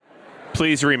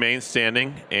Please remain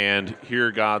standing and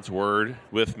hear God's word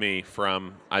with me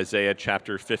from Isaiah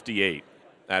chapter 58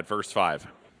 at verse 5.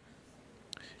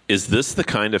 Is this the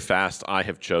kind of fast I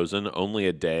have chosen, only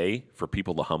a day for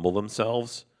people to humble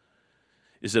themselves?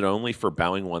 Is it only for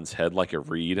bowing one's head like a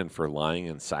reed and for lying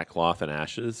in sackcloth and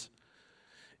ashes?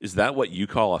 Is that what you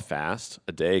call a fast,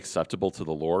 a day acceptable to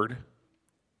the Lord?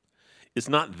 Is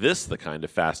not this the kind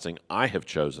of fasting I have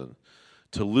chosen,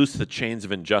 to loose the chains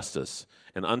of injustice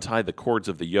and untie the cords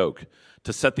of the yoke,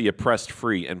 to set the oppressed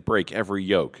free and break every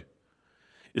yoke?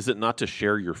 Is it not to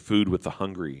share your food with the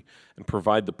hungry and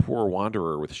provide the poor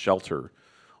wanderer with shelter,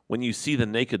 when you see the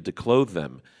naked to clothe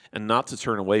them and not to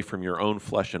turn away from your own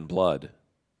flesh and blood?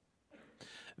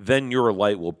 Then your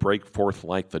light will break forth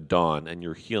like the dawn, and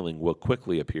your healing will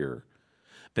quickly appear.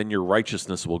 Then your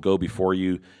righteousness will go before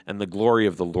you, and the glory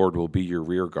of the Lord will be your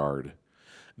rear guard.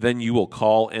 Then you will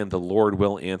call, and the Lord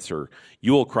will answer.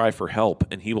 You will cry for help,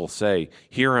 and he will say,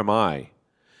 "Here am I."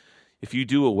 If you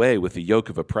do away with the yoke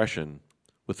of oppression,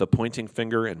 with the pointing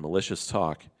finger and malicious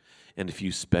talk, and if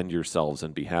you spend yourselves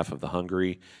in behalf of the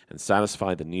hungry and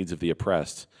satisfy the needs of the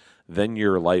oppressed, then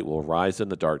your light will rise in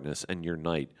the darkness, and your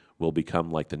night will become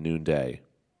like the noonday.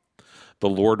 The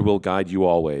Lord will guide you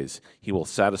always. He will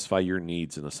satisfy your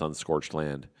needs in the sun-scorched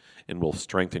land, and will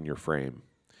strengthen your frame.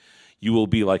 You will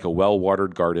be like a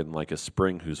well-watered garden, like a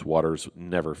spring whose waters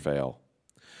never fail.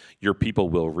 Your people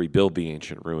will rebuild the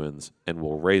ancient ruins and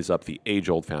will raise up the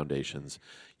age-old foundations.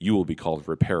 You will be called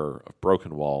repairer of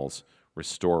broken walls,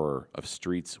 restorer of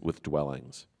streets with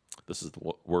dwellings. This is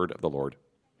the word of the Lord.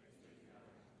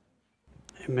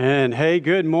 Amen. Hey,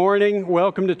 good morning.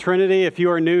 Welcome to Trinity. If you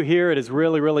are new here, it is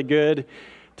really, really good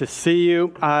to see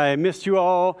you. I missed you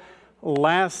all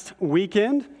last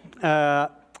weekend.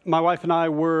 My wife and I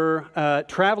were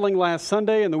traveling last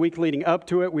Sunday, and the week leading up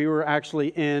to it, we were actually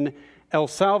in El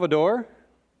Salvador,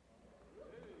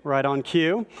 right on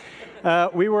cue.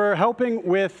 We were helping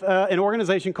with an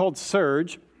organization called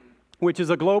Surge, which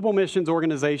is a global missions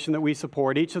organization that we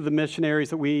support. Each of the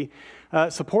missionaries that we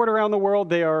support around the world,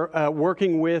 they are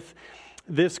working with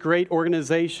this great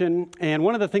organization. And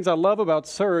one of the things I love about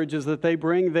Surge is that they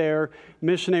bring their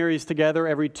missionaries together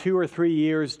every 2 or 3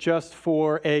 years just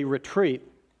for a retreat.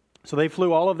 So they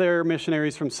flew all of their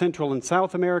missionaries from Central and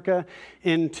South America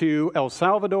into El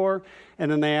Salvador,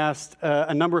 and then they asked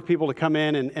a number of people to come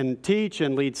in and teach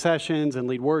and lead sessions and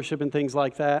lead worship and things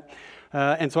like that.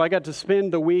 And so I got to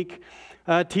spend the week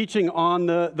teaching on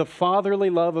the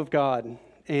fatherly love of God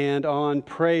and on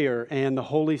prayer and the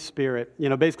Holy Spirit. You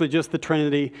know, basically just the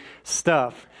Trinity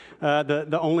stuff.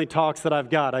 The only talks that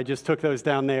I've got, I just took those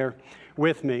down there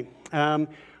with me.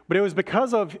 But it was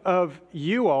because of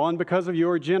you all and because of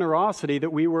your generosity that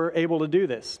we were able to do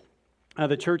this.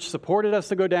 The church supported us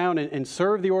to go down and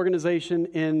serve the organization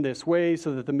in this way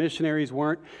so that the missionaries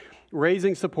weren't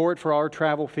raising support for our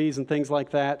travel fees and things like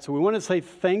that. So we want to say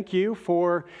thank you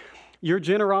for your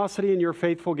generosity and your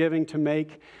faithful giving to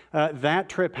make that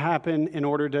trip happen in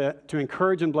order to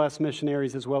encourage and bless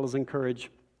missionaries as well as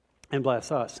encourage and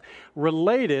bless us.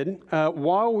 Related,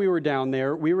 while we were down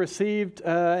there, we received,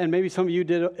 and maybe some of you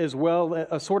did as well,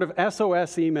 a sort of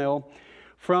SOS email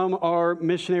from our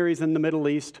missionaries in the Middle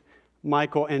East,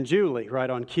 Michael and Julie, right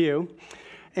on cue.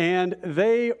 And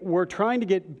they were trying to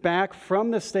get back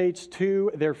from the States to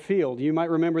their field. You might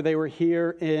remember they were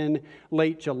here in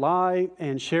late July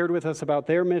and shared with us about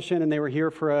their mission, and they were here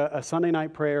for a Sunday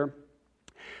night prayer.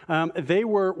 They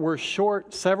were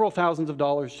short several thousands of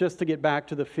dollars just to get back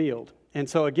to the field. And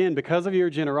so again, because of your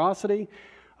generosity,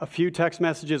 a few text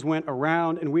messages went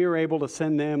around, and we were able to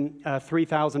send them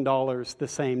 $3,000 the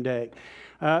same day.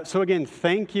 So again,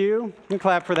 thank you. You can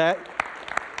clap for that.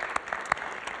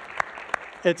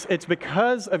 It's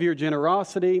because of your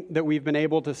generosity that we've been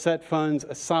able to set funds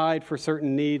aside for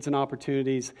certain needs and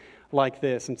opportunities like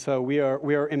this. And so we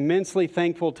are immensely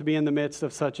thankful to be in the midst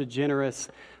of such a generous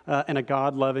and a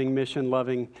God-loving,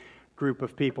 mission-loving group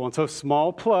of people. And so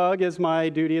small plug is my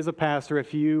duty as a pastor.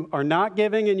 If you are not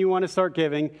giving and you want to start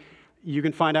giving, you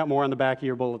can find out more on the back of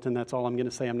your bulletin. That's all I'm going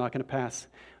to say. I'm not going to pass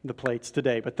the plates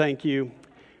today. But thank you.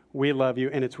 We love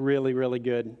you. And it's really, really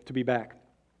good to be back.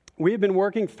 We have been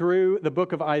working through the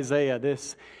book of Isaiah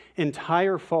this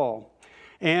entire fall.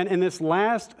 And in this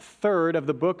last third of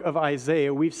the book of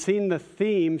Isaiah, we've seen the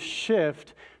theme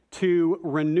shift to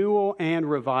renewal and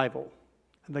revival.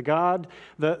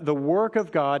 The work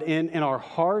of God in our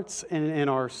hearts and in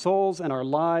our souls and our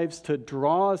lives to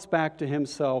draw us back to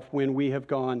Himself when we have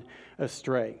gone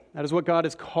astray. That is what God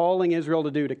is calling Israel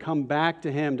to do, to come back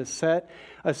to Him, to set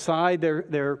aside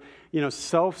their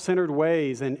self-centered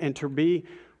ways and to be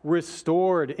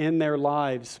restored in their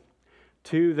lives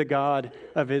to the God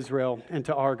of Israel and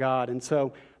to our God. And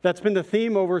so that's been the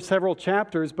theme over several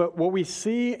chapters, but what we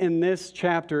see in this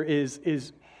chapter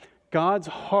is God's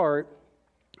heart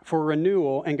for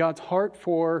renewal and God's heart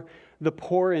for the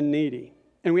poor and needy.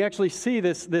 And we actually see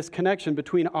this connection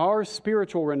between our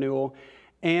spiritual renewal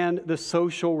and the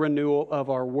social renewal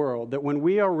of our world. That when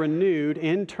we are renewed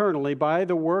internally by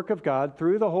the work of God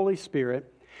through the Holy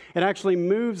Spirit, it actually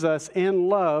moves us in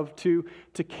love to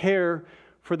care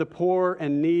for the poor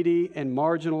and needy and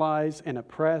marginalized and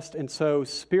oppressed. And so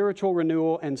spiritual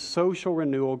renewal and social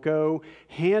renewal go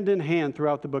hand in hand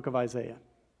throughout the book of Isaiah.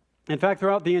 In fact,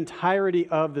 throughout the entirety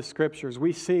of the Scriptures,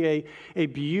 we see a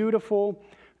beautiful,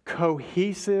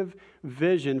 cohesive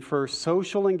vision for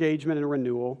social engagement and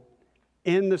renewal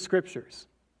in the Scriptures.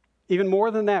 Even more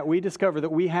than that, we discover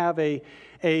that we have a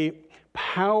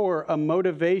power, a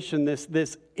motivation,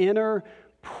 this inner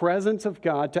presence of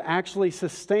God to actually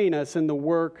sustain us in the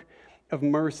work of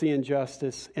mercy and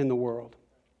justice in the world.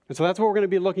 And so that's what we're going to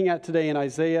be looking at today in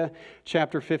Isaiah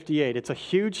chapter 58. It's a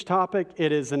huge topic.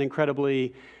 It is an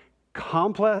incredibly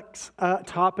complex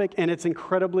topic, and it's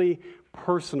incredibly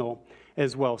personal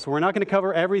as well. So we're not going to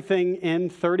cover everything in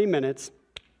 30 minutes,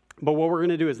 but what we're going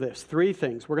to do is this. 3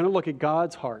 things. We're going to look at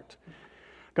God's heart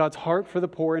for the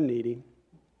poor and needy.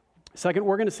 Second,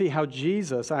 we're going to see how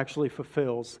Jesus actually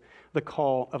fulfills the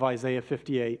call of Isaiah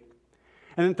 58.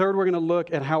 And then third, we're going to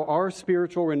look at how our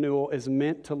spiritual renewal is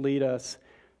meant to lead us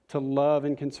to love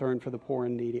and concern for the poor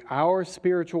and needy. Our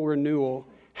spiritual renewal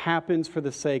happens for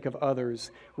the sake of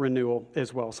others' renewal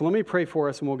as well. So let me pray for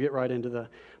us and we'll get right into the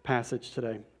passage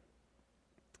today.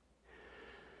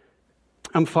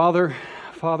 Father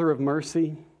of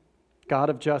mercy, God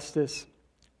of justice,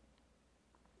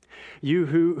 you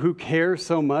who care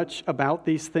so much about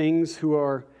these things,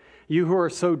 you who are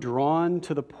so drawn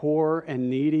to the poor and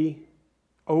needy,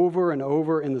 over and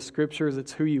over in the Scriptures,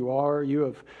 it's who you are. You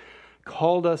have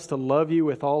called us to love you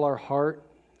with all our heart,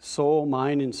 soul,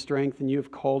 mind, and strength, and you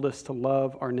have called us to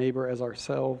love our neighbor as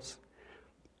ourselves.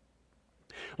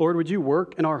 Lord, would you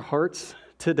work in our hearts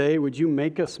today? Would you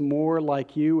make us more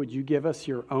like you? Would you give us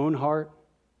your own heart?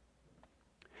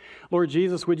 Lord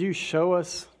Jesus, would you show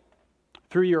us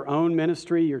through your own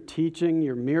ministry, your teaching,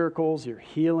 your miracles, your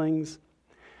healings,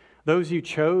 those you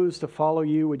chose to follow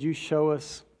you, would you show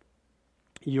us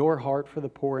your heart for the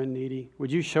poor and needy?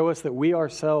 Would you show us that we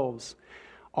ourselves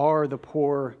are the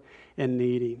poor and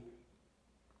needy?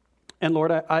 And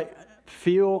Lord, I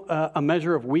feel a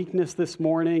measure of weakness this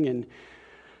morning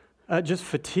and just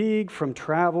fatigue from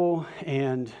travel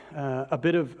and a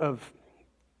bit of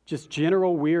just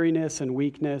general weariness and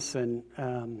weakness and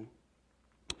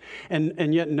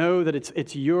yet know that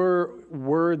it's your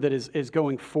word that is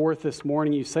going forth this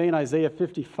morning. You say in Isaiah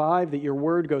 55 that your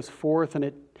word goes forth and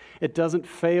it doesn't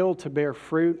fail to bear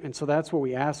fruit. And so that's what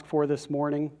we ask for this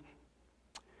morning.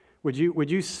 Would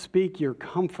you speak your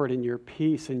comfort and your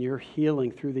peace and your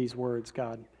healing through these words,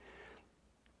 God?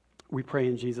 We pray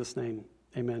in Jesus' name.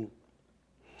 Amen.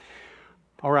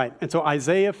 All right. And so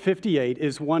Isaiah 58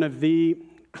 is one of the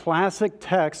classic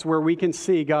texts where we can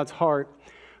see God's heart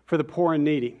for the poor and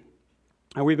needy.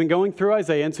 And we've been going through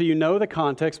Isaiah, and so you know the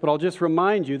context, but I'll just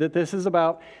remind you that this is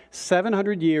about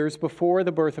 700 years before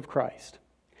the birth of Christ.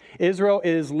 Israel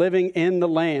is living in the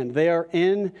land. They are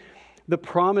in the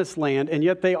promised land, and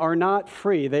yet they are not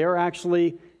free. They are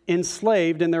actually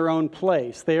enslaved in their own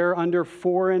place. They are under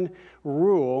foreign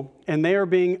rule, and they are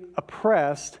being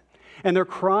oppressed, and they're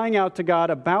crying out to God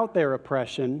about their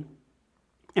oppression.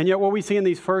 And yet what we see in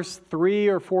these first 3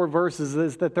 or 4 verses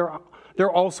is that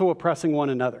they're also oppressing one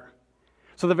another.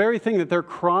 So the very thing that they're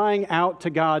crying out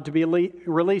to God to be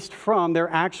released from,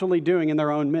 they're actually doing in their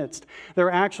own midst.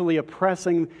 They're actually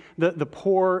oppressing the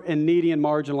poor and needy and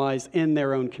marginalized in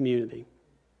their own community.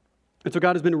 And so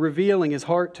God has been revealing his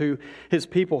heart to his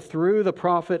people through the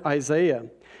prophet Isaiah.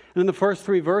 And in the first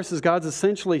 3 verses, God's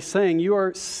essentially saying, you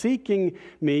are seeking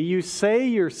me. You say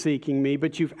you're seeking me,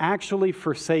 but you've actually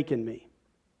forsaken me.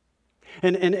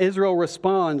 And Israel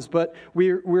responds, but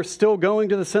we're still going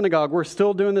to the synagogue. We're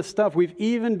still doing this stuff. We've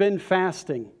even been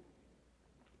fasting.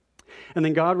 And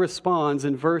then God responds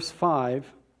in verse 5,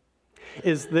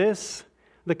 is this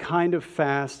the kind of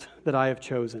fast that I have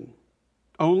chosen?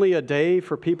 Only a day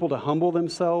for people to humble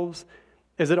themselves?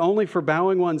 Is it only for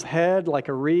bowing one's head like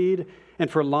a reed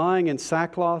and for lying in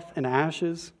sackcloth and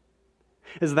ashes?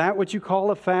 Is that what you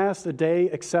call a fast, a day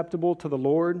acceptable to the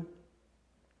Lord?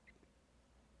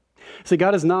 See,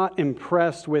 God is not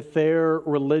impressed with their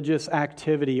religious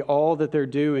activity, all that they're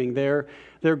doing. They're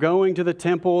going to the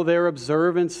temple, their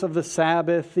observance of the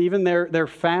Sabbath, even their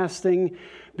fasting,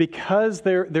 because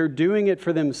they're doing it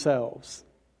for themselves.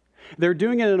 They're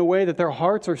doing it in a way that their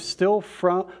hearts are still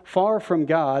far from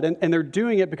God, and they're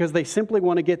doing it because they simply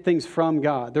want to get things from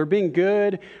God. They're being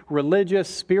good, religious,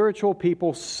 spiritual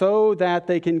people so that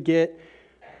they can get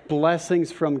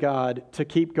blessings from God to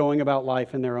keep going about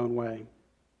life in their own way.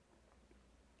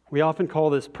 We often call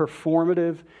this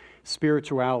performative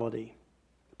spirituality.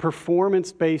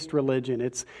 Performance-based religion.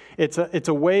 It's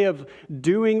a way of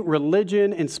doing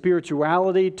religion and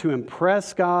spirituality to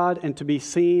impress God and to be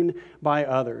seen by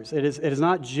others. It is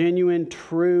not genuine,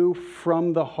 true,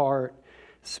 from the heart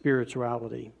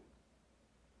spirituality.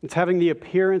 It's having the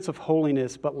appearance of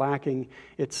holiness but lacking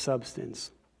its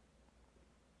substance.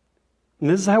 And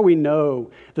this is how we know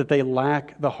that they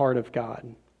lack the heart of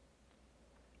God.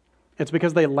 It's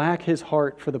because they lack His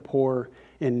heart for the poor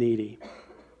and needy.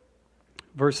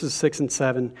 Verses 6 and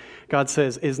 7, God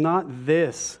says, "Is not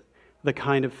this the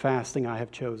kind of fasting I have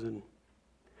chosen?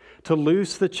 To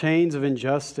loose the chains of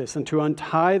injustice and to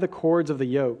untie the cords of the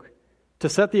yoke, to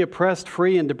set the oppressed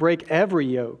free and to break every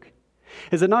yoke?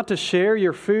 Is it not to share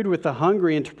your food with the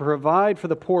hungry and to provide for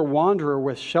the poor wanderer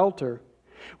with shelter?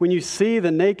 When you see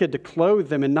the naked, to clothe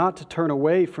them and not to turn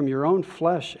away from your own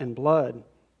flesh and blood?"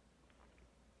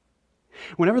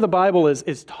 Whenever the Bible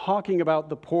is talking about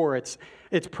the poor, it's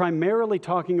primarily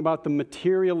talking about the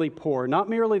materially poor, not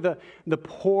merely the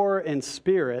poor in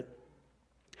spirit,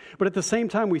 but at the same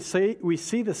time we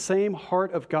see the same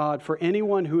heart of God for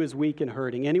anyone who is weak and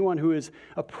hurting, anyone who is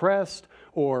oppressed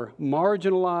or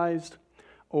marginalized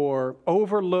or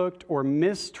overlooked or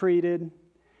mistreated,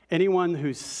 anyone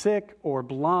who's sick or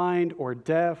blind or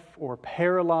deaf or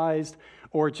paralyzed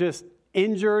or just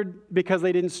injured because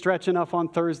they didn't stretch enough on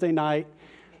Thursday night.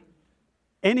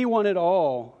 Anyone at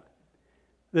all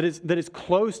that is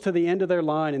close to the end of their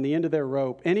line and the end of their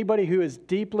rope. Anybody who is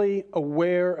deeply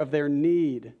aware of their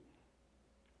need,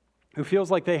 who feels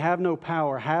like they have no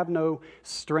power, have no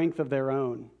strength of their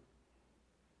own.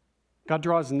 God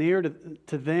draws near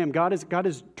to them. God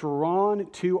is drawn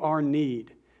to our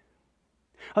need.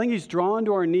 I think He's drawn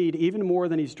to our need even more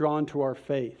than He's drawn to our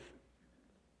faith,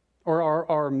 or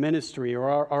our ministry, or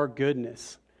our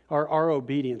goodness, or our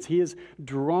obedience. He is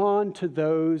drawn to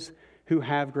those who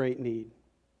have great need,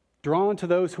 drawn to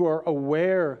those who are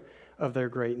aware of their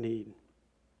great need.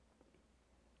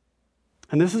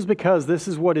 And this is because this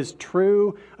is what is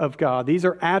true of God. These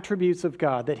are attributes of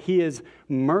God, that He is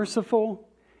merciful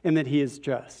and that He is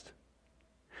just.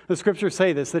 The Scriptures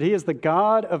say this, that He is the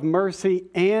God of mercy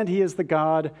and He is the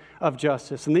God of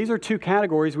justice. And these are two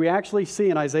categories we actually see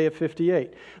in Isaiah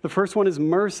 58. The first one is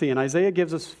mercy, and Isaiah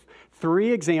gives us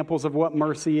 3 examples of what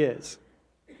mercy is: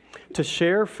 to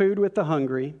share food with the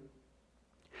hungry,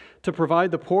 to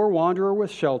provide the poor wanderer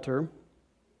with shelter,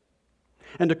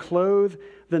 and to clothe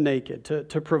the naked,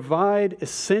 to provide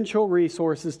essential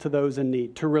resources to those in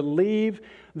need, to relieve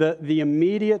the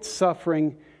immediate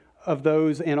suffering of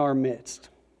those in our midst.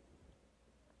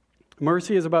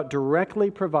 Mercy is about directly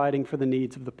providing for the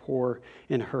needs of the poor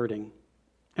and hurting.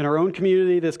 In our own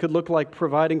community, this could look like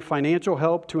providing financial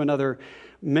help to another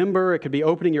member. It could be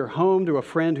opening your home to a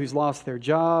friend who's lost their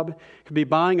job. It could be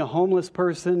buying a homeless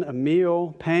person a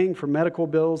meal, paying for medical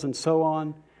bills, and so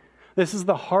on. This is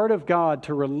the heart of God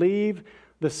to relieve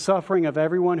the suffering of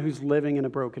everyone who's living in a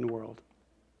broken world.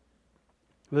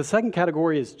 The second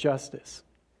category is justice.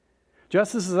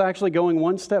 Justice is actually going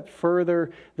one step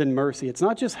further than mercy. It's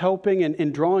not just helping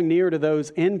and drawing near to those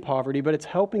in poverty, but it's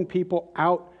helping people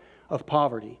out of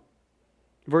poverty.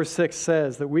 Verse 6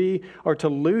 says that we are to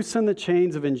loosen the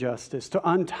chains of injustice, to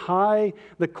untie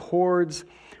the cords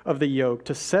of the yoke,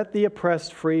 to set the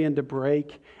oppressed free, and to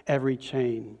break every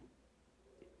chain.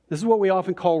 This is what we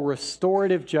often call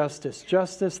restorative justice,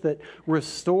 justice that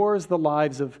restores the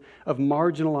lives of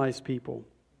marginalized people.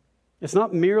 It's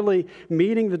not merely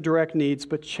meeting the direct needs,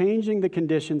 but changing the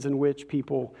conditions in which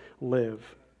people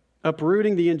live,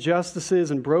 uprooting the injustices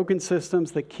and broken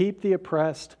systems that keep the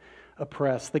oppressed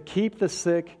oppressed, that keep the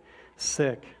sick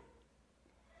sick.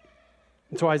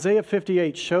 And so Isaiah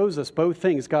 58 shows us both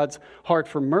things, God's heart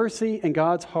for mercy and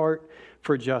God's heart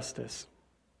for justice.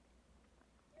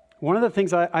 One of the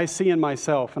things I see in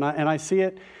myself, and I see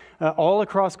it all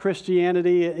across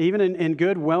Christianity, even in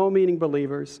good, well-meaning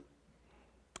believers,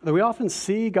 that we often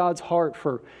see God's heart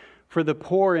for the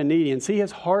poor and needy and see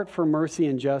His heart for mercy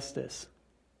and justice.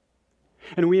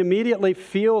 And we immediately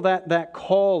feel that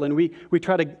call, and we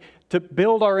try to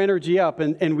build our energy up,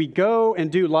 and we go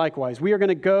and do likewise. We are going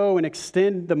to go and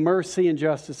extend the mercy and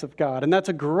justice of God. And that's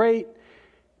a great,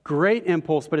 great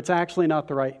impulse, but it's actually not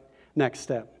the right next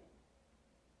step.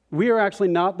 We are actually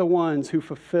not the ones who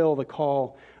fulfill the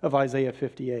call of Isaiah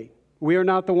 58. We are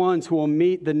not the ones who will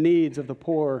meet the needs of the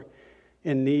poor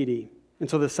and needy. And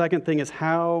so the second thing is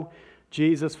how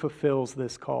Jesus fulfills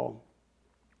this call.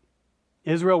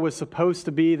 Israel was supposed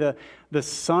to be the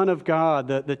Son of God,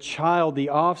 the child, the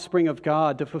offspring of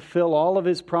God, to fulfill all of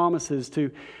His promises,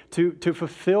 to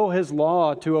fulfill His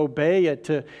law, to obey it,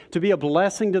 to be a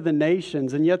blessing to the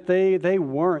nations. And yet they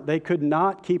weren't. They could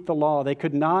not keep the law. They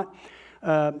could not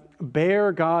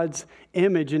bear God's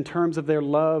image in terms of their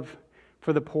love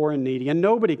for the poor and needy. And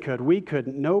nobody could. We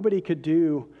couldn't. Nobody could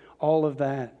do all of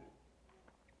that.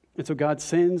 And so God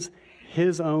sends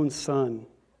His own Son.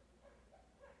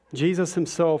 Jesus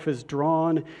Himself is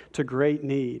drawn to great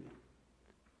need.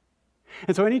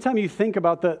 And so anytime you think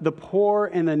about the poor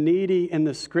and the needy in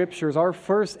the Scriptures, our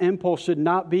first impulse should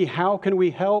not be, how can we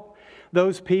help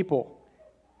those people?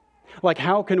 Like,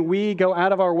 how can we go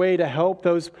out of our way to help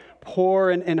those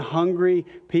poor and hungry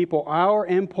people? Our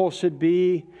impulse should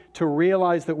be to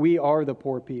realize that we are the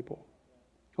poor people.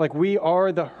 Like, we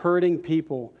are the hurting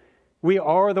people. We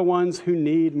are the ones who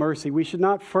need mercy. We should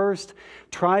not first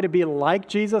try to be like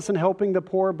Jesus in helping the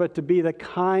poor, but to be the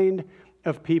kind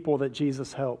of people that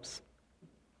Jesus helps.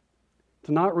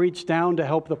 To not reach down to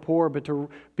help the poor, but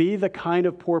to be the kind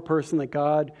of poor person that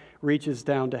God reaches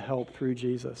down to help through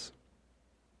Jesus.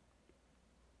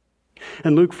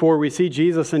 In Luke 4, we see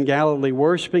Jesus in Galilee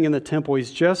worshiping in the temple.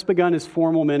 He's just begun His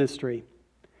formal ministry.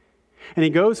 And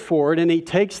He goes forward and He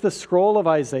takes the scroll of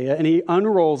Isaiah and He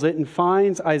unrolls it and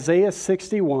finds Isaiah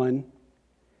 61.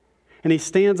 And He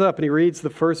stands up and He reads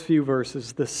the first few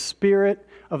verses. The Spirit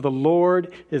of the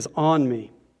Lord is on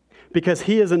me, because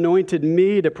He has anointed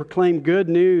me to proclaim good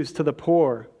news to the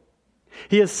poor.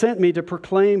 He has sent me to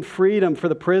proclaim freedom for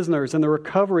the prisoners and the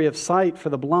recovery of sight for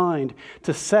the blind,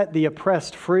 to set the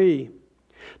oppressed free,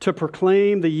 to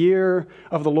proclaim the year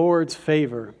of the Lord's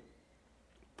favor.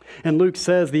 And Luke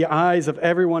says the eyes of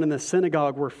everyone in the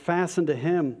synagogue were fastened to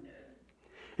Him.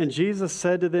 And Jesus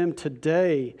said to them,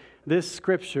 today this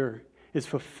scripture is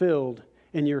fulfilled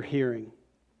in your hearing.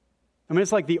 I mean,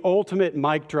 it's like the ultimate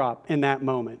mic drop in that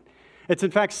moment. It's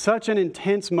in fact such an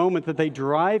intense moment that they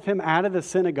drive Him out of the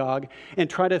synagogue and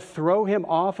try to throw Him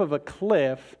off of a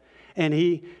cliff, and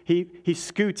he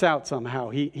scoots out somehow.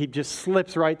 He just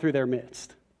slips right through their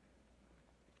midst.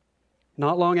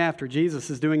 Not long after, Jesus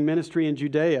is doing ministry in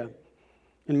Judea.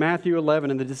 In Matthew 11,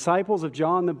 and the disciples of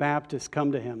John the Baptist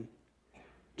come to Him.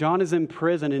 John is in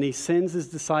prison, and he sends his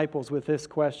disciples with this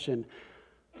question: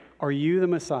 are you the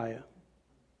Messiah?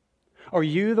 Are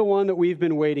you the one that we've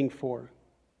been waiting for?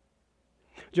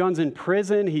 John's in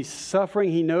prison. He's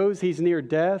suffering. He knows he's near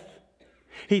death.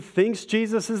 He thinks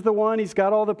Jesus is the one. He's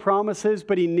got all the promises,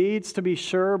 but he needs to be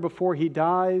sure before he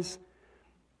dies.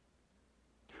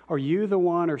 Are you the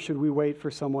one, or should we wait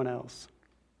for someone else?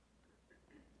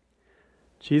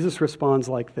 Jesus responds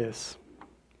like this: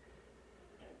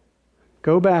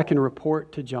 go back and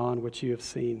report to John what you have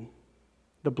seen.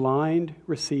 The blind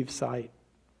receive sight.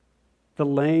 The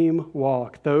lame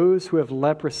walk. Those who have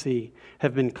leprosy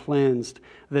have been cleansed.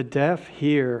 The deaf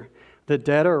hear. The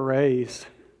dead are raised.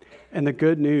 And the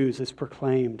good news is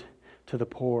proclaimed to the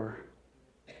poor.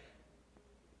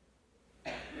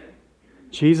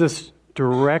 Jesus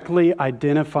directly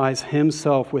identifies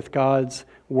Himself with God's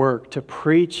work to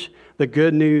preach the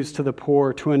good news to the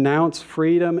poor, to announce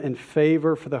freedom and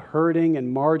favor for the hurting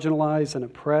and marginalized and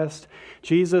oppressed.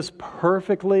 Jesus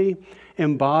perfectly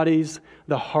embodies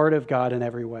the heart of God in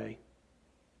every way,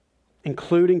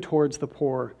 including towards the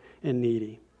poor and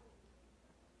needy.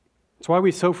 That's why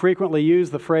we so frequently use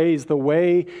the phrase, the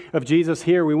way of Jesus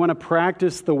here. We want to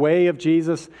practice the way of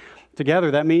Jesus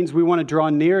together. That means we want to draw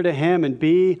near to Him and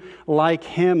be like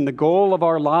Him. The goal of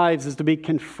our lives is to be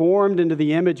conformed into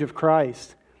the image of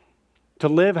Christ, to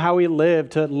live how He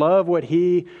lived, to love what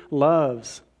He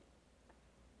loves.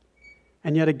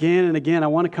 And yet again and again, I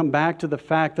want to come back to the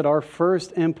fact that our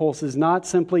first impulse is not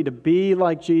simply to be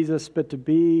like Jesus, but to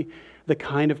be the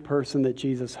kind of person that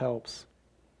Jesus helps.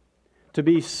 To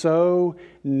be so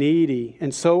needy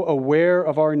and so aware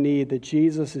of our need that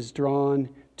Jesus is drawn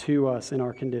to us in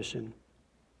our condition.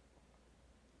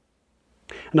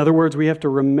 In other words, we have to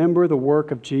remember the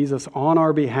work of Jesus on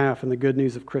our behalf in the good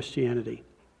news of Christianity.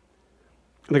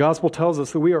 The gospel tells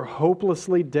us that we are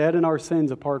hopelessly dead in our sins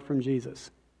apart from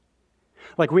Jesus.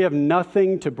 Like we have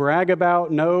nothing to brag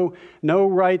about, no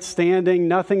right standing,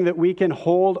 nothing that we can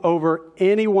hold over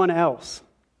anyone else.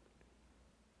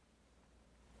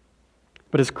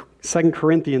 But as 2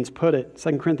 Corinthians put it,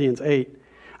 2 Corinthians 8,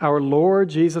 our Lord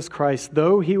Jesus Christ,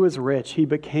 though He was rich, He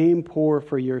became poor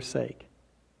for your sake,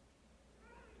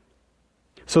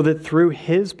 so that through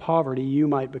His poverty you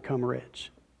might become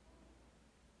rich.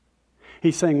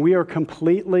 He's saying we are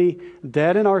completely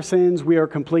dead in our sins. We are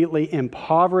completely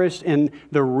impoverished in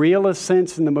the realest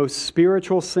sense, in the most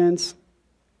spiritual sense.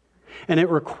 And it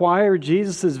required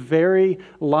Jesus' very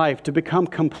life to become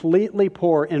completely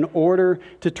poor in order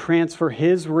to transfer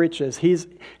His riches, His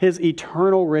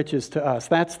eternal riches to us.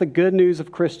 That's the good news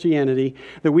of Christianity,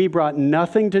 that we brought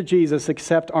nothing to Jesus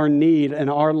except our need and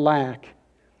our lack.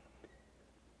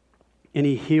 And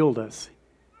He healed us.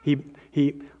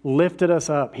 He lifted us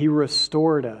up. He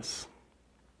restored us.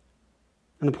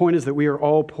 And the point is that we are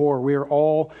all poor. We are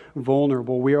all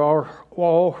vulnerable. We are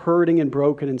all hurting and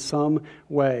broken in some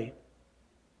way.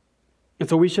 And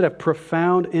so we should have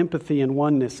profound empathy and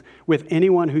oneness with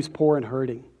anyone who's poor and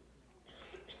hurting.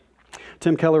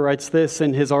 Tim Keller writes this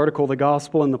in his article, The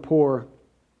Gospel and the Poor.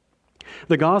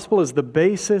 The gospel is the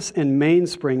basis and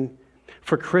mainspring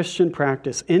for Christian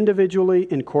practice, individually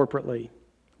and corporately,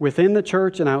 within the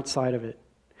church and outside of it.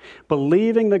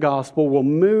 Believing the gospel will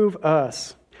move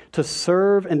us to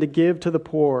serve and to give to the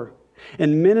poor,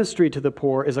 and ministry to the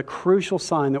poor is a crucial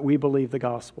sign that we believe the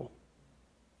gospel.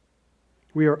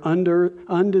 We are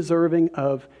undeserving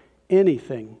of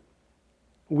anything.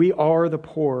 We are the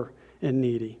poor and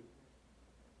needy.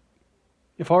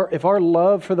 If our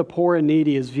love for the poor and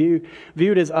needy is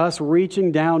viewed as us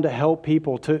reaching down to help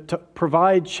people, to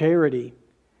provide charity,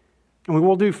 and we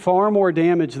will do far more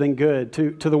damage than good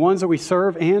to the ones that we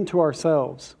serve and to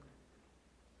ourselves.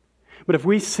 But if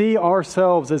we see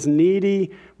ourselves as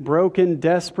needy, broken,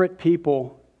 desperate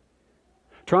people,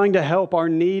 trying to help our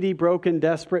needy, broken,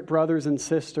 desperate brothers and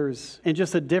sisters in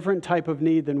just a different type of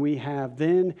need than we have,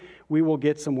 then we will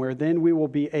get somewhere. Then we will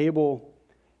be able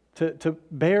to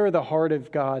bear the heart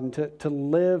of God and to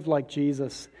live like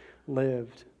Jesus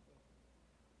lived.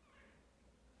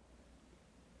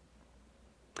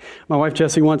 My wife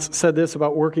Jessie once said this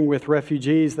about working with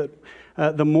refugees, that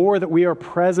the more that we are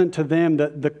present to them,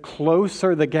 the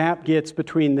closer the gap gets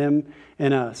between them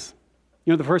and us.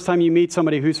 You know, the first time you meet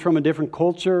somebody who's from a different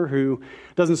culture, who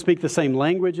doesn't speak the same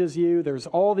language as you, there's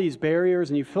all these barriers,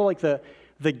 and you feel like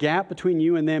the gap between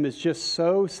you and them is just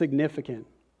so significant.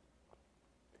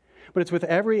 But it's with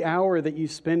every hour that you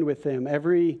spend with them,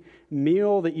 every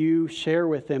meal that you share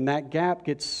with them, that gap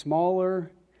gets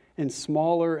smaller and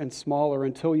smaller and smaller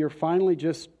until you're finally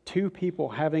just two people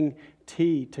having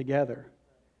tea together.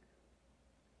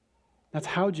 That's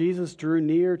how Jesus drew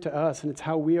near to us, and it's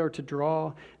how we are to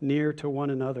draw near to one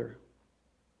another.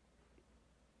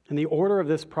 And the order of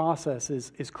this process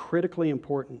is critically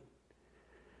important.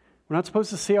 We're not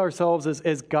supposed to see ourselves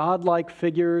as godlike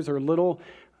figures or little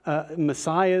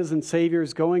messiahs and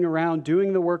saviors going around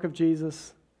doing the work of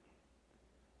Jesus.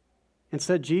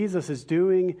 Instead, Jesus is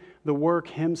doing the work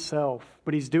Himself,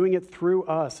 but He's doing it through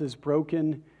us as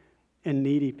broken and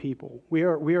needy people. We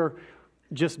are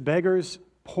just beggars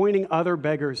pointing other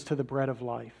beggars to the bread of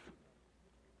life.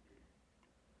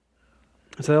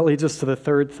 So that leads us to the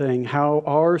third thing, how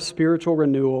our spiritual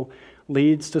renewal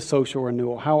leads to social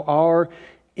renewal, how our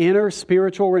inner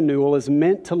spiritual renewal is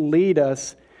meant to lead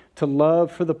us to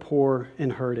love for the poor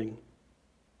and hurting.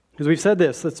 As we've said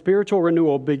this, that spiritual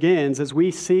renewal begins as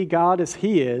we see God as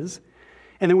He is,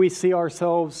 and then we see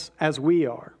ourselves as we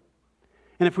are.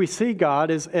 And if we see God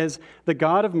as the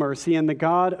God of mercy and the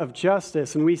God of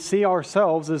justice, and we see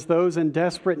ourselves as those in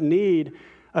desperate need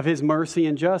of His mercy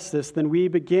and justice, then we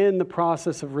begin the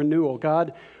process of renewal.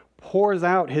 God pours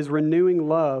out His renewing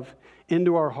love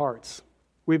into our hearts.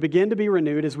 We begin to be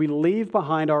renewed as we leave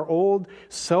behind our old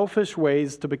selfish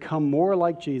ways to become more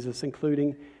like Jesus,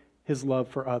 including His love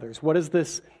for others. What does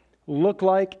this look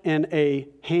like in a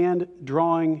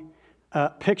hand-drawing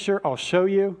picture? I'll show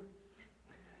you.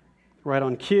 Right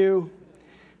on cue.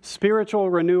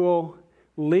 Spiritual renewal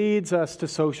leads us to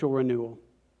social renewal.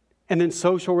 And then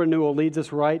social renewal leads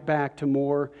us right back to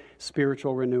more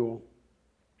spiritual renewal.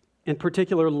 In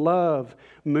particular, love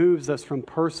moves us from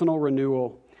personal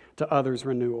renewal to others'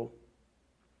 renewal.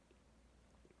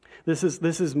 This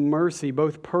is mercy,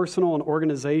 both personal and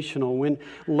organizational, when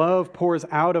love pours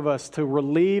out of us to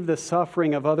relieve the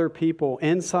suffering of other people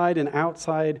inside and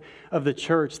outside of the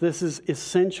church. This is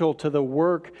essential to the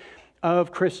work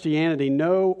of Christianity.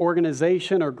 No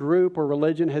organization or group or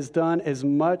religion has done as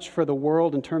much for the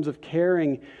world in terms of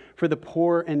caring for the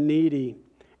poor and needy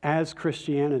as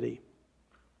Christianity.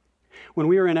 When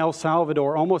we were in El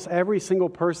Salvador, almost every single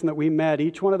person that we met,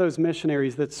 each one of those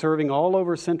missionaries that's serving all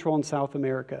over Central and South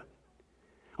America,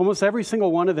 almost every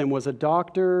single one of them was a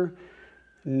doctor,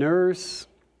 nurse,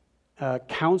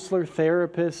 counselor,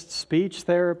 therapist, speech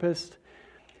therapist.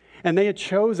 And they had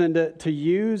chosen to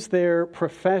use their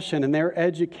profession and their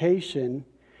education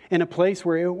in a place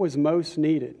where it was most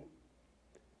needed.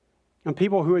 on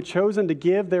people who had chosen to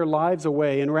give their lives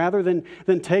away. And rather than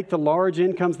take the large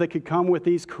incomes that could come with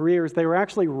these careers, they were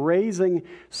actually raising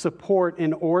support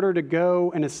in order to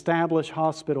go and establish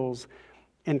hospitals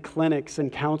and clinics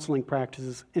and counseling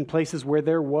practices in places where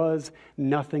there was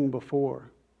nothing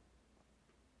before.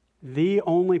 The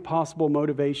only possible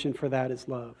motivation for that is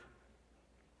love.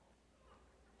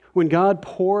 When God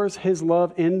pours His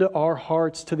love into our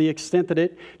hearts to the extent that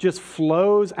it just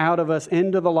flows out of us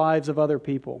into the lives of other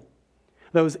people,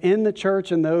 those in the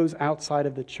church and those outside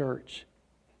of the church,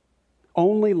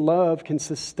 only love can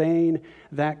sustain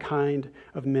that kind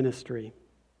of ministry.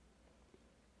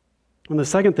 And the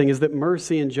second thing is that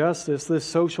mercy and justice, this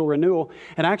social renewal,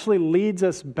 it actually leads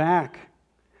us back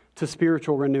to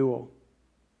spiritual renewal.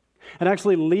 It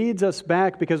actually leads us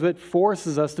back because it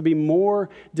forces us to be more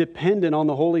dependent on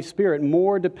the Holy Spirit,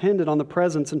 more dependent on the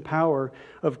presence and power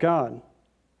of God.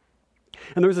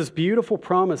 And there's this beautiful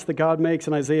promise that God makes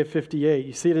in Isaiah 58.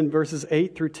 You see it in verses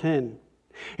 8 through 10.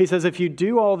 He says, if you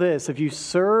do all this, if you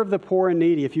serve the poor and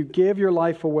needy, if you give your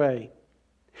life away,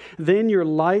 then your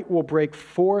light will break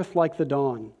forth like the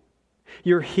dawn.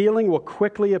 Your healing will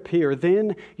quickly appear.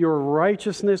 Then your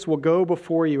righteousness will go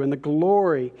before you, and the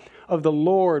glory of the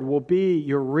Lord will be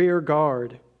your rear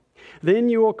guard. Then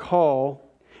you will call,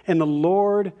 and the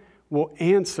Lord will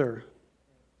answer.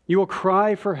 You will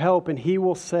cry for help, and He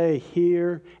will say,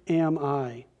 here am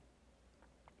I.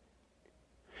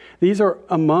 These are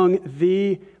among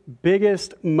the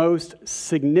biggest, most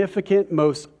significant,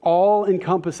 most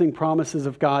all-encompassing promises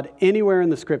of God anywhere in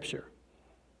the Scripture.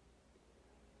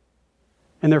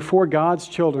 And they're for God's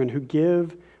children who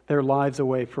give their lives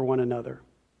away for one another,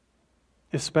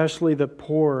 especially the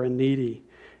poor and needy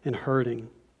and hurting.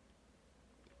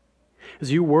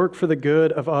 As you work for the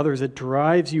good of others, it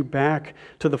drives you back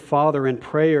to the Father in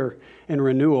prayer and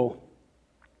renewal.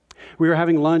 We were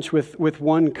having lunch with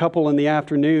one couple in the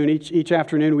afternoon. Each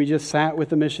afternoon we just sat with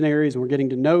the missionaries and we're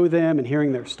getting to know them and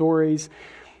hearing their stories.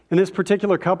 And this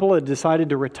particular couple had decided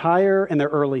to retire in their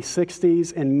early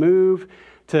 60s and move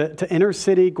to inner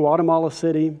city, Guatemala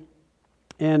City.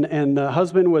 And the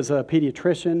husband was a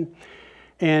pediatrician,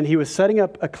 and he was setting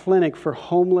up a clinic for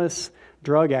homeless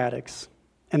drug addicts.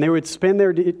 And they would spend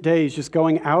their days just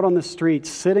going out on the streets,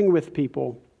 sitting with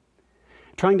people,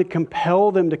 trying to compel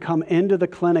them to come into the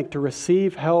clinic to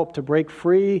receive help, to break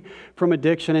free from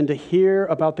addiction, and to hear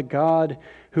about the God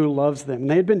who loves them.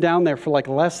 And they had been down there for like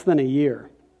less than a year.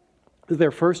 It was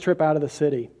their first trip out of the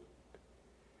city.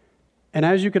 And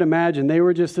as you could imagine, they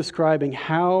were just describing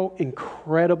how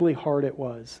incredibly hard it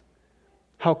was,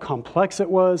 how complex it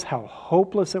was, how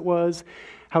hopeless it was,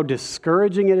 how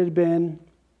discouraging it had been,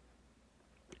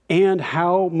 and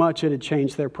how much it had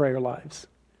changed their prayer lives.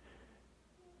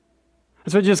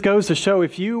 And so it just goes to show,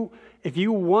 if you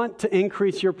want to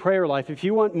increase your prayer life, if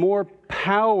you want more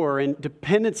power and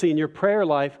dependency in your prayer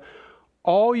life,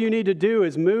 all you need to do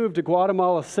is move to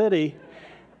Guatemala City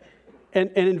and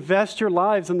invest your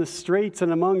lives in the streets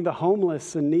and among the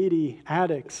homeless and needy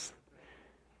addicts.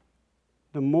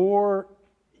 The more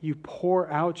you pour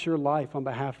out your life on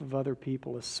behalf of other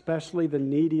people, especially the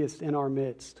neediest in our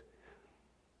midst,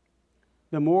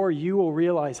 the more you will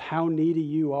realize how needy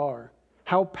you are,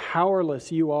 how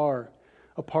powerless you are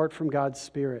apart from God's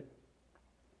Spirit.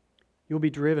 You'll be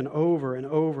driven over and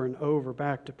over and over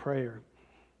back to prayer.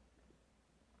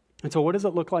 And so what does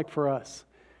it look like for us?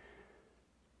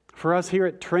 For us here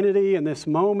at Trinity in this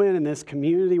moment, in this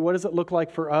community, what does it look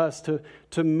like for us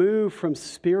to move from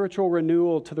spiritual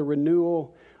renewal to the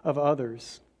renewal of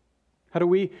others? How do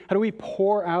we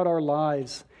pour out our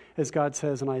lives, as God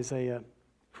says in Isaiah,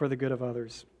 for the good of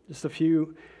others? Just a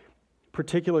few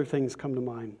particular things come to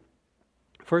mind.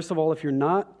 First of all, if you're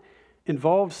not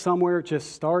involved somewhere,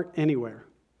 just start anywhere.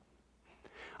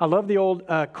 I love the old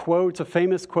quote. It's a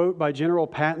famous quote by General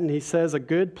Patton. He says, "A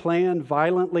good plan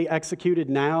violently executed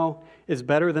now is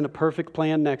better than a perfect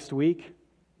plan next week."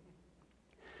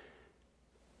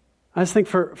 I just think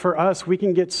for us, we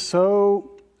can get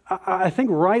so, I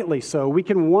think rightly so, we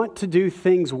can want to do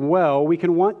things well. We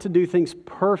can want to do things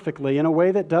perfectly in a way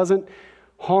that doesn't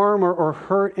harm or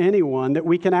hurt anyone, that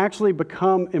we can actually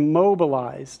become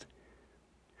immobilized,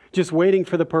 just waiting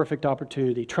for the perfect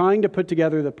opportunity, trying to put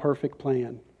together the perfect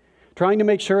plan, trying to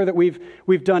make sure that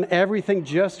we've done everything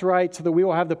just right so that we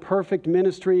will have the perfect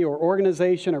ministry or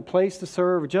organization or place to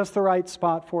serve, just the right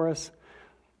spot for us,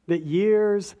 that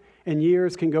years and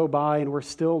years can go by and we're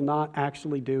still not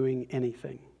actually doing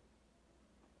anything.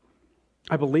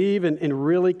 I believe in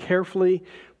really carefully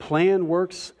planned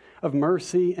works of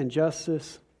mercy and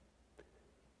justice.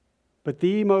 But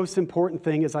the most important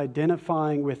thing is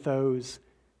identifying with those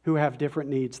who have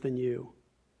different needs than you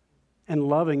and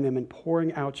loving them and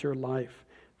pouring out your life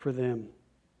for them.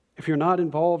 If you're not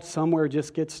involved somewhere,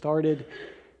 just get started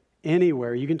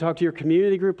anywhere. You can talk to your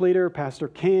community group leader, Pastor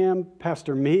Cam,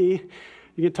 Pastor me.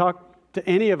 You can talk to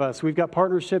any of us. We've got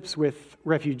partnerships with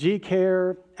refugee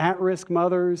care, at-risk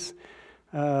mothers,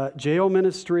 jail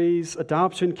ministries,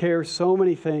 adoption care, so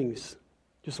many things.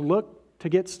 Just look to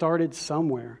get started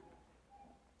somewhere.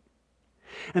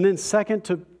 And then second,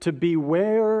 to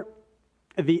beware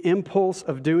the impulse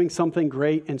of doing something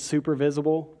great and super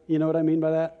visible. You know what I mean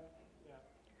by that? Yeah.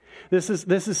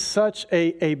 This is such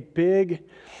a big,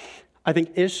 I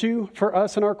think, issue for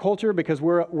us in our culture because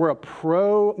we're a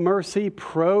pro-mercy,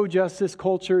 pro-justice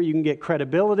culture. You can get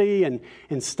credibility and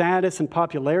status and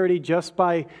popularity just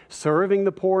by serving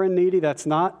the poor and needy. That's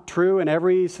not true in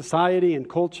every society and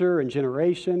culture and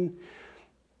generation.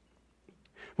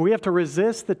 We have to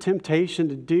resist the temptation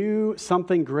to do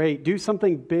something great, do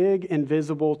something big and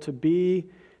visible to be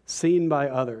seen by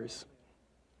others.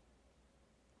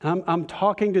 I'm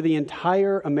talking to the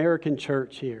entire American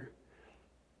church here.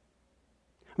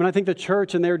 I think the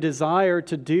church and their desire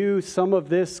to do some of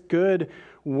this good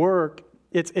work,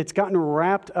 it's gotten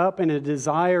wrapped up in a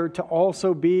desire to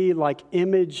also be like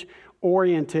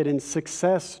image-oriented and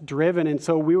success-driven. And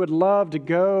so we would love to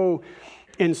go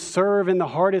and serve in the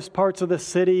hardest parts of the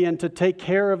city and to take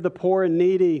care of the poor and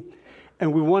needy.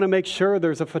 And we want to make sure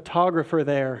there's a photographer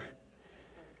there.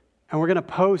 And we're going to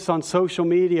post on social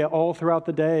media all throughout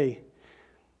the day.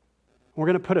 We're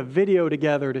going to put a video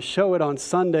together to show it on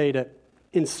Sunday to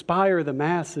inspire the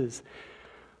masses.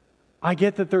 I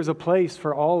get that there's a place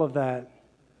for all of that.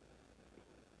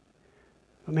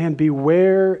 But man,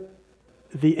 beware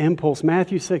the impulse.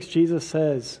 Matthew 6, Jesus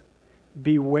says,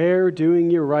 beware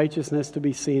doing your righteousness to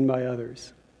be seen by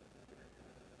others.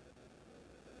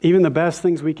 Even the best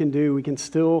things we can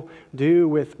still do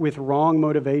with wrong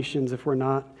motivations if we're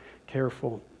not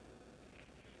careful.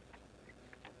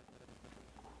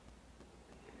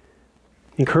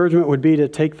 Encouragement would be to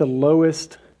take the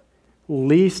lowest,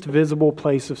 least visible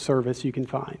place of service you can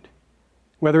find.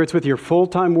 Whether it's with your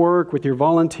full-time work, with your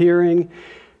volunteering,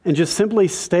 and just simply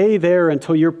stay there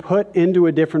until you're put into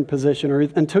a different position or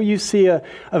until you see a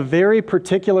very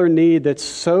particular need that's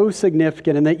so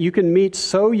significant and that you can meet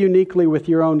so uniquely with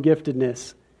your own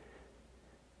giftedness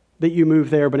that you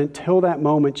move there. But until that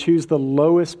moment, choose the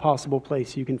lowest possible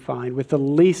place you can find with the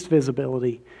least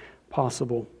visibility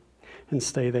possible and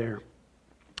stay there.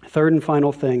 Third and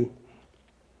final thing,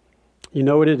 you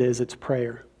know what it is, it's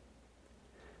prayer.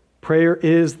 Prayer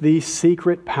is the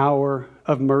secret power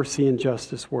of mercy and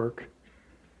justice work.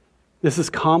 This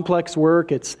is complex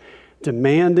work, it's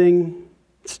demanding,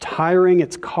 it's tiring,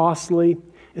 it's costly,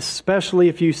 especially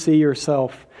if you see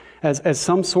yourself as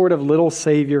some sort of little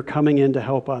savior coming in to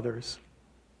help others.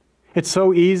 It's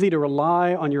so easy to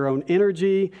rely on your own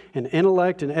energy and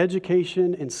intellect and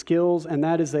education and skills, and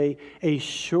that is a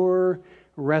sure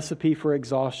recipe for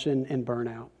exhaustion and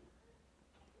burnout.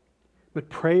 But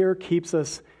prayer keeps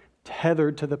us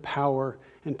tethered to the power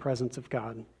and presence of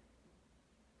God.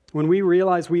 When we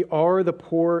realize we are the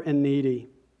poor and needy,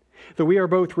 that we are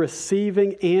both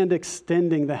receiving and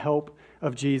extending the help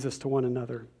of Jesus to one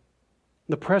another,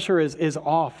 the pressure is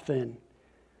off then.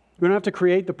 We don't have to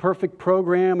create the perfect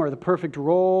program or the perfect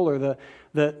role or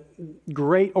the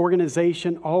great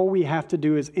organization. All we have to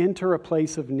do is enter a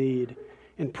place of need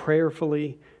and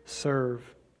prayerfully serve.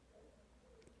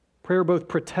 Prayer both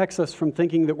protects us from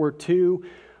thinking that we're too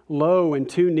low and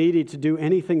too needy to do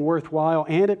anything worthwhile,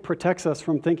 and it protects us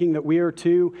from thinking that we are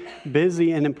too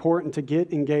busy and important to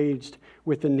get engaged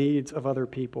with the needs of other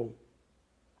people.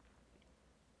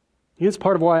 It's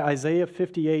part of why Isaiah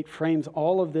 58 frames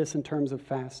all of this in terms of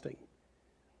fasting.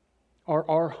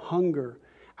 Our hunger,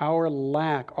 our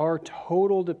lack, our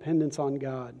total dependence on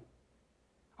God,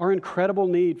 our incredible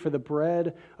need for the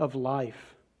bread of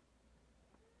life.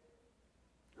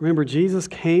 Remember, Jesus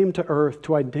came to earth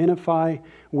to identify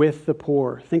with the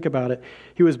poor. Think about it.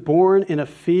 He was born in a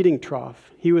feeding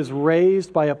trough. He was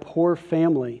raised by a poor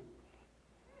family.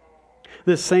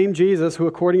 This same Jesus, who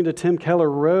according to Tim Keller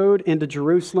rode into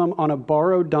Jerusalem on a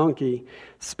borrowed donkey,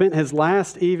 spent his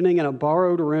last evening in a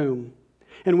borrowed room.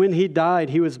 And when he died,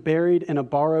 he was buried in a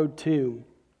borrowed tomb.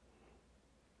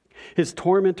 His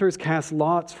tormentors cast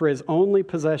lots for his only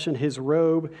possession, his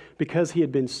robe, because he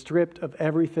had been stripped of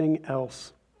everything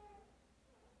else.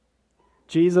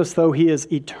 Jesus, though he is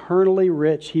eternally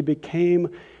rich, he became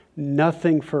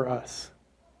nothing for us.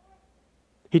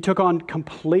 He took on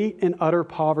complete and utter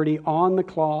poverty on the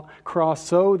cross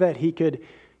so that he could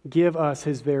give us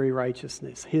his very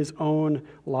righteousness, his own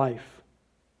life.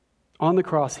 On the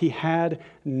cross, he had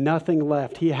nothing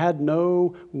left. He had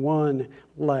no one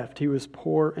left. He was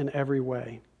poor in every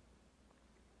way.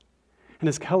 And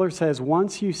as Keller says,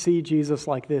 once you see Jesus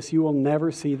like this, you will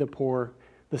never see the poor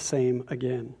the same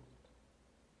again.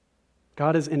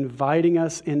 God is inviting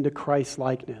us into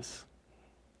Christ-likeness.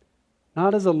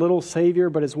 Not as a little Savior,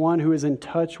 but as one who is in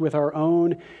touch with our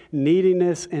own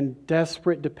neediness and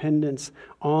desperate dependence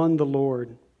on the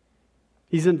Lord.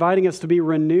 He's inviting us to be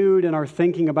renewed in our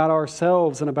thinking about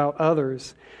ourselves and about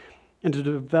others, and to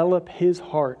develop His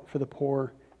heart for the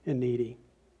poor and needy.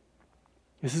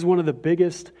 This is one of the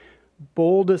biggest,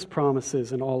 boldest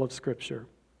promises in all of Scripture.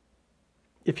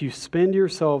 If you spend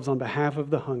yourselves on behalf of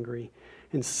the hungry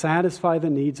and satisfy the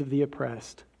needs of the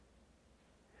oppressed,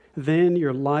 then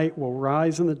your light will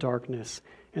rise in the darkness,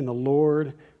 and the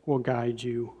Lord will guide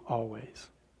you always.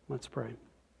 Let's pray.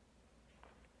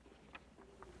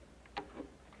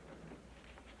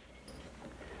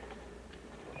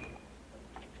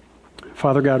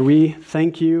 Father God, we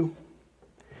thank you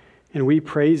and we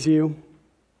praise you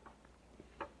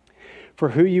for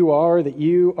who you are, that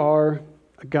you are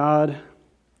a God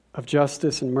of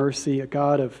justice and mercy, a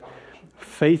God of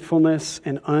faithfulness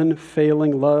and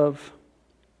unfailing love,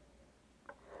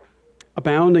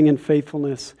 abounding in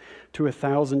faithfulness to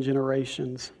 1,000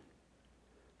 generations.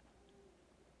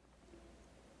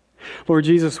 Lord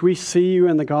Jesus, we see you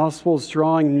in the Gospels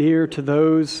drawing near to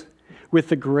those with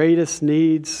the greatest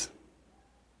needs,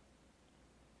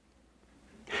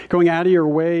 going out of your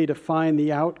way to find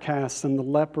the outcasts and the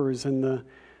lepers and the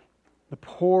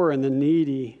poor and the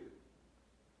needy.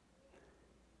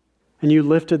 And you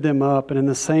lifted them up. And in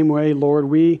the same way, Lord,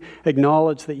 we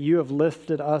acknowledge that you have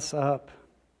lifted us up.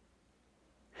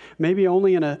 Maybe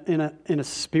only in a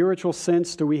spiritual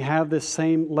sense do we have this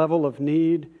same level of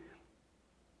need.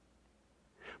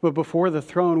 But before the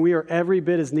throne, we are every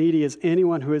bit as needy as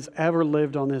anyone who has ever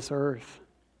lived on this earth.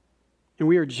 And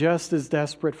we are just as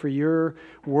desperate for your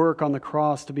work on the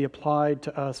cross to be applied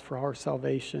to us for our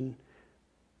salvation.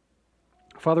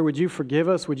 Father, would you forgive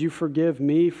us? Would you forgive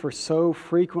me for so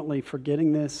frequently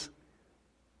forgetting this?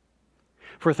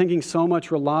 For thinking so much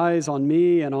relies on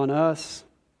me and on us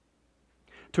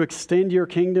to extend your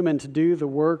kingdom and to do the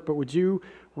work. But would you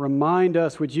remind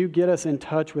us, would you get us in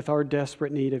touch with our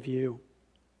desperate need of you?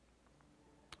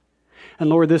 And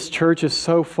Lord, this church is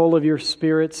so full of your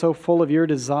Spirit, so full of your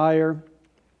desire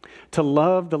to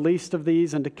love the least of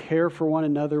these and to care for one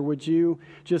another. Would you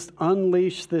just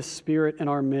unleash this Spirit in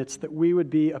our midst, that we would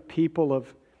be a people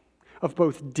of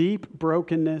both deep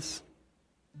brokenness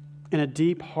and a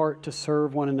deep heart to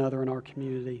serve one another in our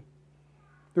community.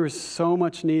 There is so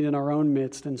much need in our own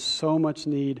midst and so much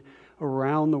need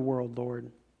around the world, Lord.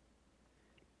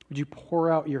 Would you pour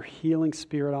out your healing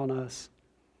Spirit on us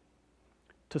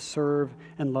to serve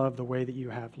and love the way that you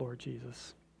have, Lord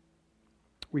Jesus?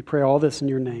 We pray all this in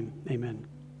your name.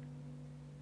 Amen.